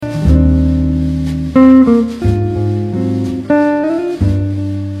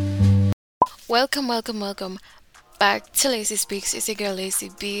Welcome back to Lacy Speaks. It's your girl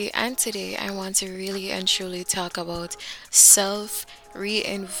Lacy B, and today I want to really and truly talk about self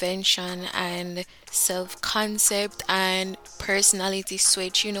reinvention and self concept and personality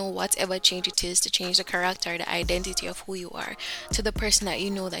switch. Whatever change it is to change the character, the identity of who you are to the person that you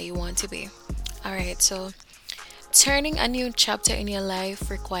know that you want to be. Alright, so turning a new chapter in your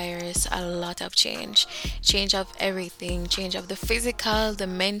life requires a lot of change. Change of everything, change of the physical, the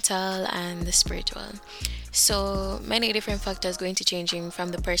mental, and the spiritual. So many different factors going to changing from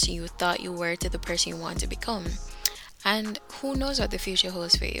the person you thought you were to the person you want to become. And who knows what the future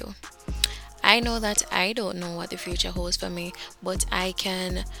holds for you? I know that I don't know what the future holds for me, but I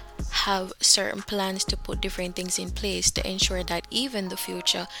can have certain plans to put different things in place to ensure that even the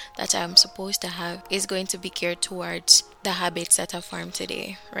future that I'm supposed to have is going to be geared towards the habits that I formed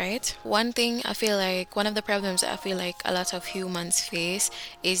today, right? One thing I feel like, one of the problems I feel like a lot of humans face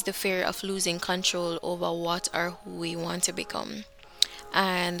is the fear of losing control over what or who we want to become.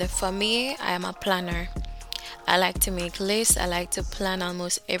 And for me, I am a planner. I like to make lists. I like to plan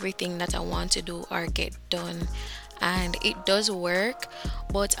almost everything that I want to do or get done. And it does work,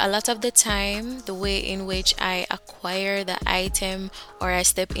 but a lot of the time, the way in which I acquire the item or I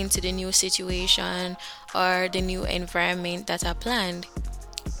step into the new situation or the new environment that I planned,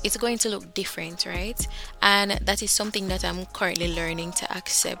 it's going to look different, right? And that is something that I'm currently learning to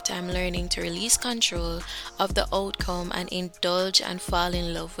accept. I'm learning to release control of the outcome and indulge and fall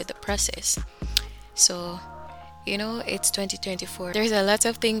in love with the process. So, it's 2024. There's a lot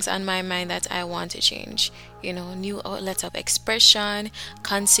of things on my mind that I want to change. New outlets of expression,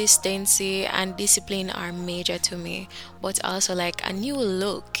 consistency, and discipline are major to me. But also, like a new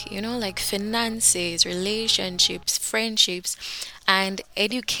look, like finances, relationships, friendships, and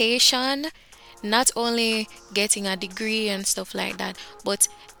education. Not only getting a degree and stuff like that, but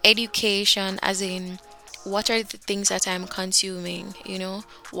education as in what are the things that I'm consuming,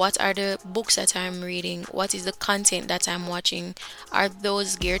 what are the books that I'm reading, what is the content that I'm watching, are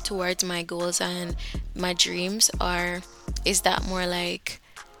those geared towards my goals and my dreams, or is that more like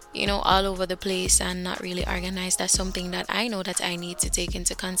all over the place and not really organized? That's something that I know that I need to take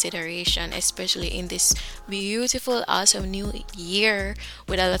into consideration, especially in this beautiful, awesome new year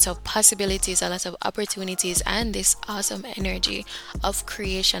with a lot of possibilities, a lot of opportunities, and this awesome energy of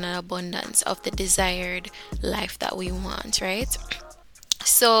creation and abundance of the desired life that we want, right?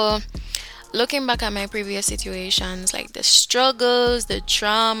 So, looking back at my previous situations, like the struggles, the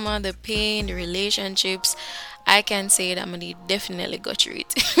trauma, the pain, the relationships, I can say that I definitely got through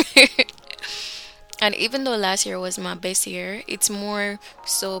it. And even though last year was my best year, it's more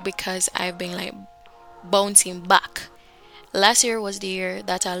so because I've been like bouncing back. Last year was the year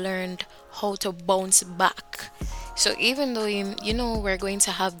that I learned how to bounce back. So even though we're going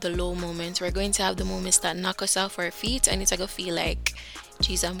to have the low moments, we're going to have the moments that knock us off our feet, and it's like I feel like,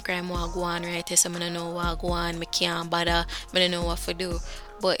 geez, I'm crying what go on, right? So I don't know what go on, I can't bother, I don't know what to do.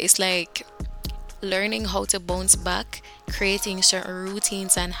 But it's like learning how to bounce back, creating certain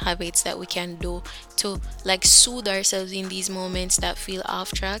routines and habits that we can do to like soothe ourselves in these moments that feel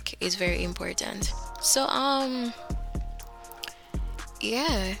off track is very important. So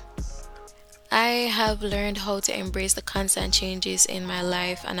yeah, I have learned how to embrace the constant changes in my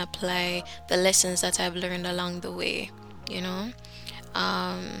life and apply the lessons that I've learned along the way, you know?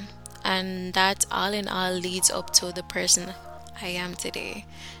 Um, and that all in all leads up to the person I am today.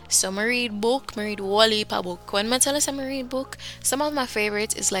 So I read book, I read whole heap of book. When I tell us I read book, some of my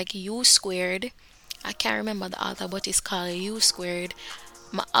favorites is like U Squared. I can't remember the author, but it's called U Squared.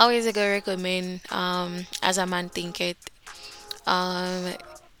 I always go recommend as a man think it. Um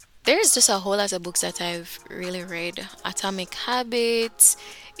there's just a whole lot of books that I've really read. Atomic Habits,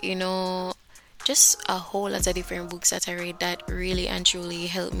 you know, just a whole lot of different books that I read that really and truly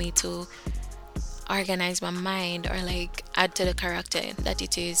helped me to organize my mind or like add to the character that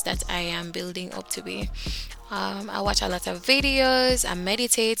it is that I am building up to be. I watch a lot of videos, I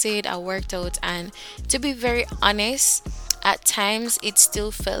meditated, I worked out, and to be very honest, at times it still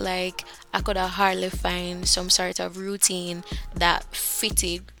felt like I could hardly find some sort of routine that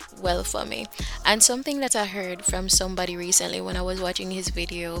fitted well for me. And something that I heard from somebody recently when I was watching his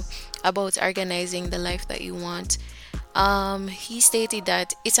video about organizing the life that you want, he stated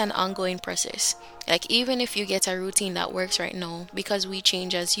that it's an ongoing process. Like even if you get a routine that works right now, because we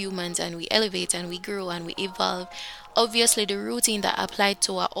change as humans and we elevate and we grow and we evolve, obviously the routine that applied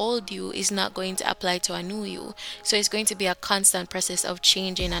to our old you is not going to apply to a new you. So it's going to be a constant process of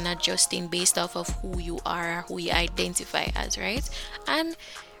changing and adjusting based off of who you are, who you identify as, right? And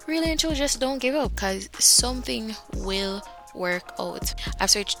really and truly, just don't give up because something will work out. I've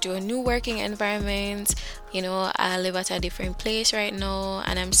switched to a new working environment. I live at a different place right now,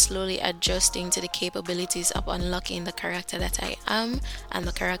 and I'm slowly adjusting to the capabilities of unlocking the character that I am and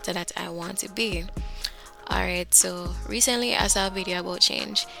the character that I want to be. Alright, so recently I saw a video about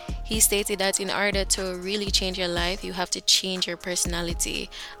change. He stated that in order to really change your life, you have to change your personality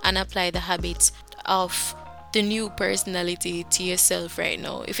and apply the habits of the new personality to yourself right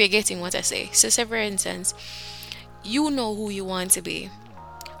now, if you're getting what I say. So, say for instance, you know who you want to be.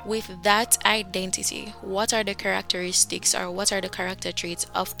 With that identity, what are the characteristics or what are the character traits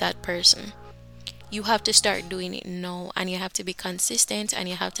of that person? You have to start doing it now, and you have to be consistent, and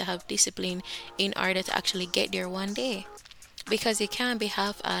you have to have discipline in order to actually get there one day, because you can't be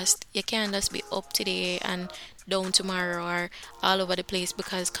half-assed. You can't just be up today and down tomorrow or all over the place,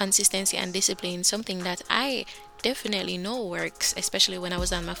 because consistency and discipline is something that I definitely know works, especially when I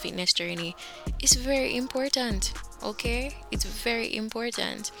was on my fitness journey. It's very important. Okay, it's very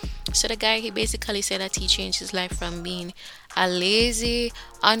important. So the guy, he basically said that he changed his life from being a lazy,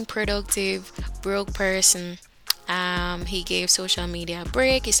 unproductive, broke person. He gave social media a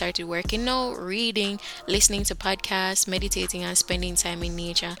break. He started working out, reading, listening to podcasts, meditating, and spending time in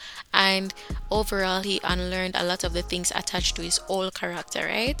nature. And overall, he unlearned a lot of the things attached to his old character,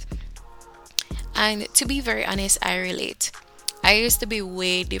 right? And to be very honest, I relate. I used to be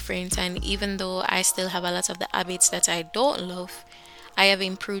way different, and even though I still have a lot of the habits that I don't love, I have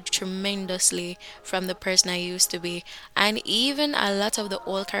improved tremendously from the person I used to be. And even a lot of the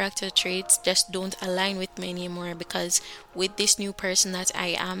old character traits just don't align with me anymore, because with this new person that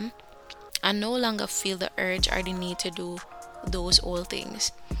I am, I no longer feel the urge or the need to do those old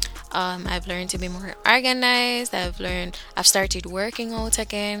things. I've learned to be more organized. I've started working out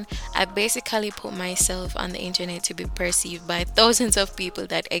again. I basically put myself on the internet to be perceived by thousands of people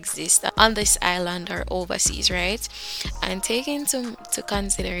that exist on this island or overseas, right? And taking to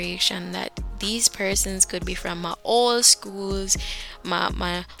consideration that these persons could be from my old schools,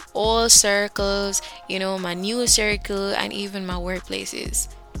 my old circles, my new circle, and even my workplaces.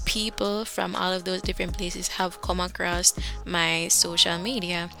 People from all of those different places have come across my social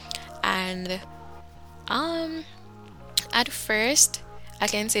media, and at first I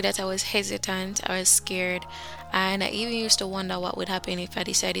can say that I was hesitant, I was scared, and I even used to wonder what would happen if I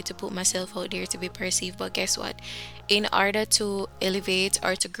decided to put myself out there to be perceived. But guess what? In order to elevate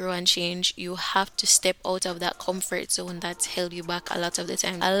or to grow and change, you have to step out of that comfort zone that's held you back a lot of the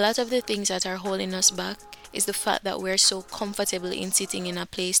time. A lot of the things that are holding us back is the fact that we're so comfortable in sitting in a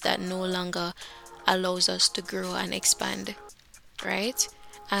place that no longer allows us to grow and expand, right?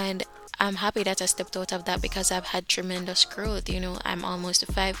 And I'm happy that I stepped out of that, because I've had tremendous growth. I'm almost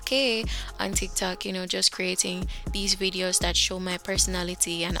 5K on TikTok, just creating these videos that show my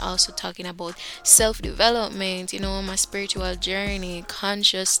personality and also talking about self development, my spiritual journey,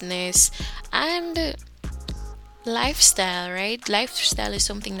 consciousness, and lifestyle, right? Lifestyle is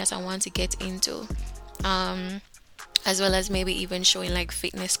something that I want to get into. As well as maybe even showing like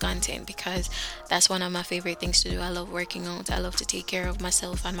fitness content, because that's one of my favorite things to do. I love working out. I love to take care of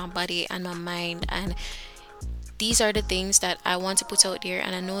myself and my body and my mind, and these are the things that I want to put out there.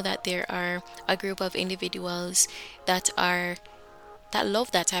 And I know that there are a group of individuals that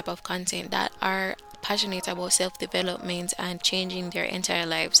love that type of content, that are passionate about self-development and changing their entire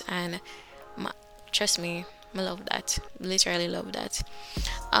lives. And my, trust me, I love that. Literally love that.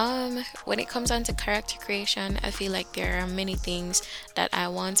 When it comes on to character creation, I feel like there are many things that I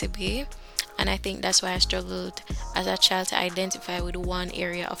want to be, and I think that's why I struggled as a child to identify with one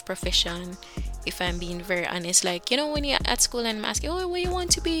area of profession. If I'm being very honest, like when you're at school and I'm asking, oh, what you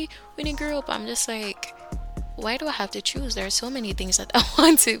want to be when you grow up, I'm just like, why do I have to choose? There are so many things that I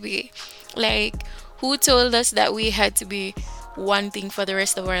want to be. Like, who told us that we had to be one thing for the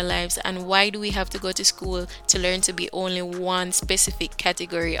rest of our lives, and why do we have to go to school to learn to be only one specific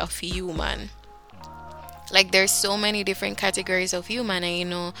category of human? Like, there's so many different categories of human,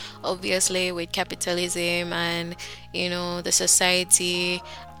 and obviously with capitalism and the society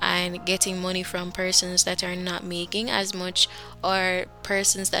and getting money from persons that are not making as much, or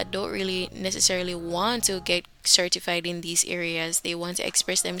persons that don't really necessarily want to get certified in these areas. They want to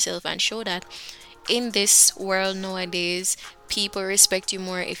express themselves and show that in this world nowadays, people respect you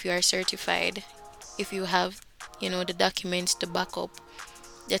more if you are certified, if you have the documents to back up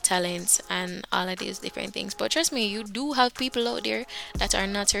the talents and all of these different things. But trust me, you do have people out there that are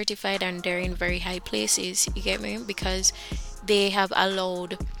not certified and they're in very high places, you get me? Because they have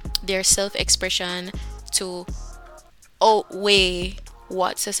allowed their self-expression to outweigh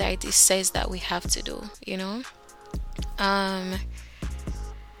what society says that we have to do.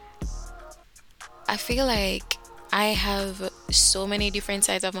 I feel like I have so many different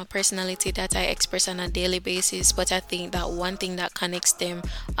sides of my personality that I express on a daily basis, but I think that one thing that connects them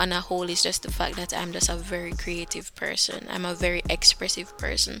on a whole is just the fact that I'm just a very creative person. I'm a very expressive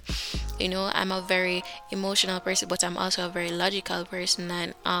person. I'm a very emotional person, but I'm also a very logical person.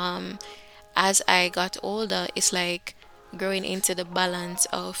 And as I got older, it's like growing into the balance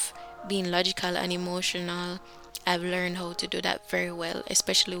of being logical and emotional. I've learned how to do that very well,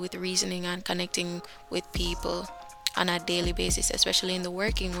 especially with reasoning and connecting with people on a daily basis, especially in the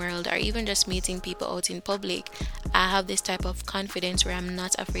working world or even just meeting people out in public. I have this type of confidence where I'm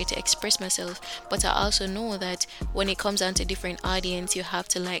not afraid to express myself, but I also know that when it comes down to different audience, you have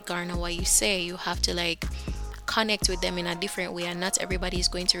to like garner what you say. You have to like connect with them in a different way, and not everybody is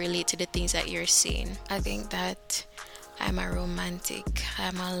going to relate to the things that you're saying. I think that I'm a romantic,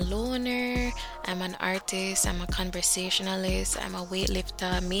 I'm a loner, I'm an artist, I'm a conversationalist, I'm a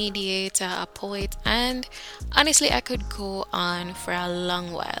weightlifter, mediator, a poet, and honestly, I could go on for a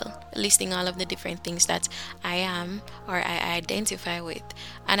long while listing all of the different things that I am or I identify with.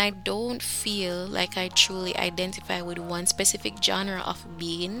 And I don't feel like I truly identify with one specific genre of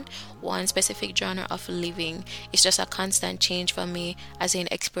being, one specific genre of living. It's just a constant change for me, as in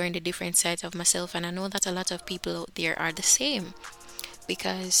exploring the different sides of myself. And I know that a lot of people out there are the same,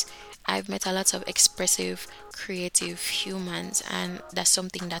 because I've met a lot of expressive, creative humans, and that's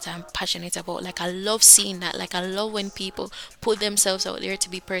something that I'm passionate about. Like, I love seeing that. Like, I love when people put themselves out there to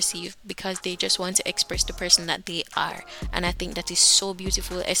be perceived because they just want to express the person that they are. And I think that is so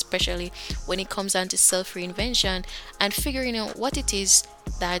beautiful, especially when it comes down to self reinvention and figuring out what it is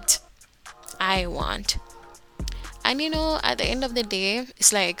that I want. And at the end of the day,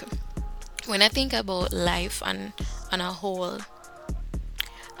 it's like when I think about life and on a whole,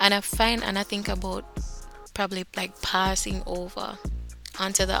 and I think about probably like passing over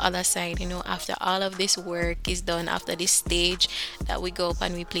onto the other side, after all of this work is done, after this stage that we go up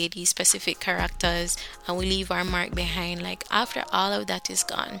and we play these specific characters and we leave our mark behind, like after all of that is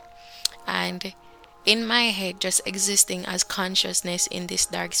gone, and in my head, just existing as consciousness in this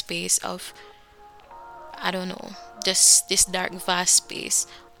dark space of, I don't know, just this dark, vast space.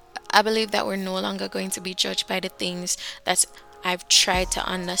 I believe that we're no longer going to be judged by the things that I've tried to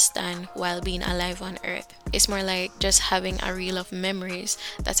understand while being alive on earth. It's more like just having a reel of memories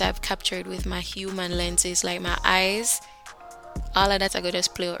that I've captured with my human lenses, like my eyes. All of that I could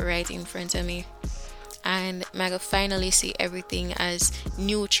just play out right in front of me. And I could finally see everything as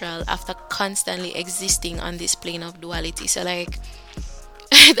neutral after constantly existing on this plane of duality. So like,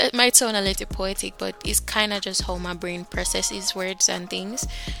 that might sound a little poetic, but it's kind of just how my brain processes words and things.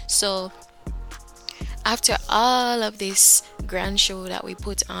 So after all of this grand show that we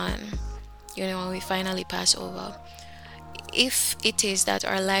put on, we finally pass over. If it is that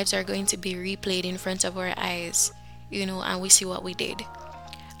our lives are going to be replayed in front of our eyes, and we see what we did,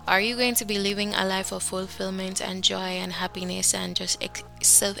 are you going to be living a life of fulfillment and joy and happiness and just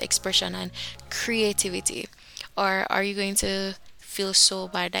self-expression and creativity? Or are you going to feel so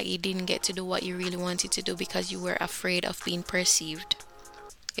bad that you didn't get to do what you really wanted to do because you were afraid of being perceived?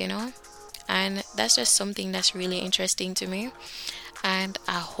 You know? And that's just something that's really interesting to me. And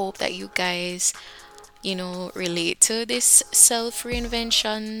I hope that you guys, relate to this self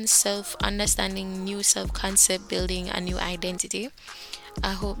reinvention, self understanding, new self concept, building a new identity.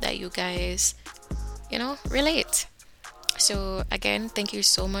 I hope that you guys, relate. So, again, thank you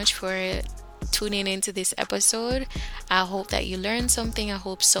so much for tuning into this episode. I hope that you learned something. I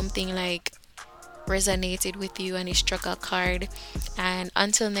hope something like resonated with you and it struck a chord. And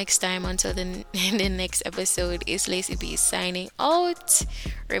until next time, until the next episode, is Lacey B signing out.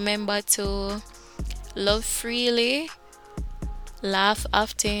 Remember to love freely, laugh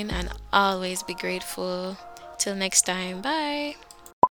often, and always be grateful. Till next time, bye.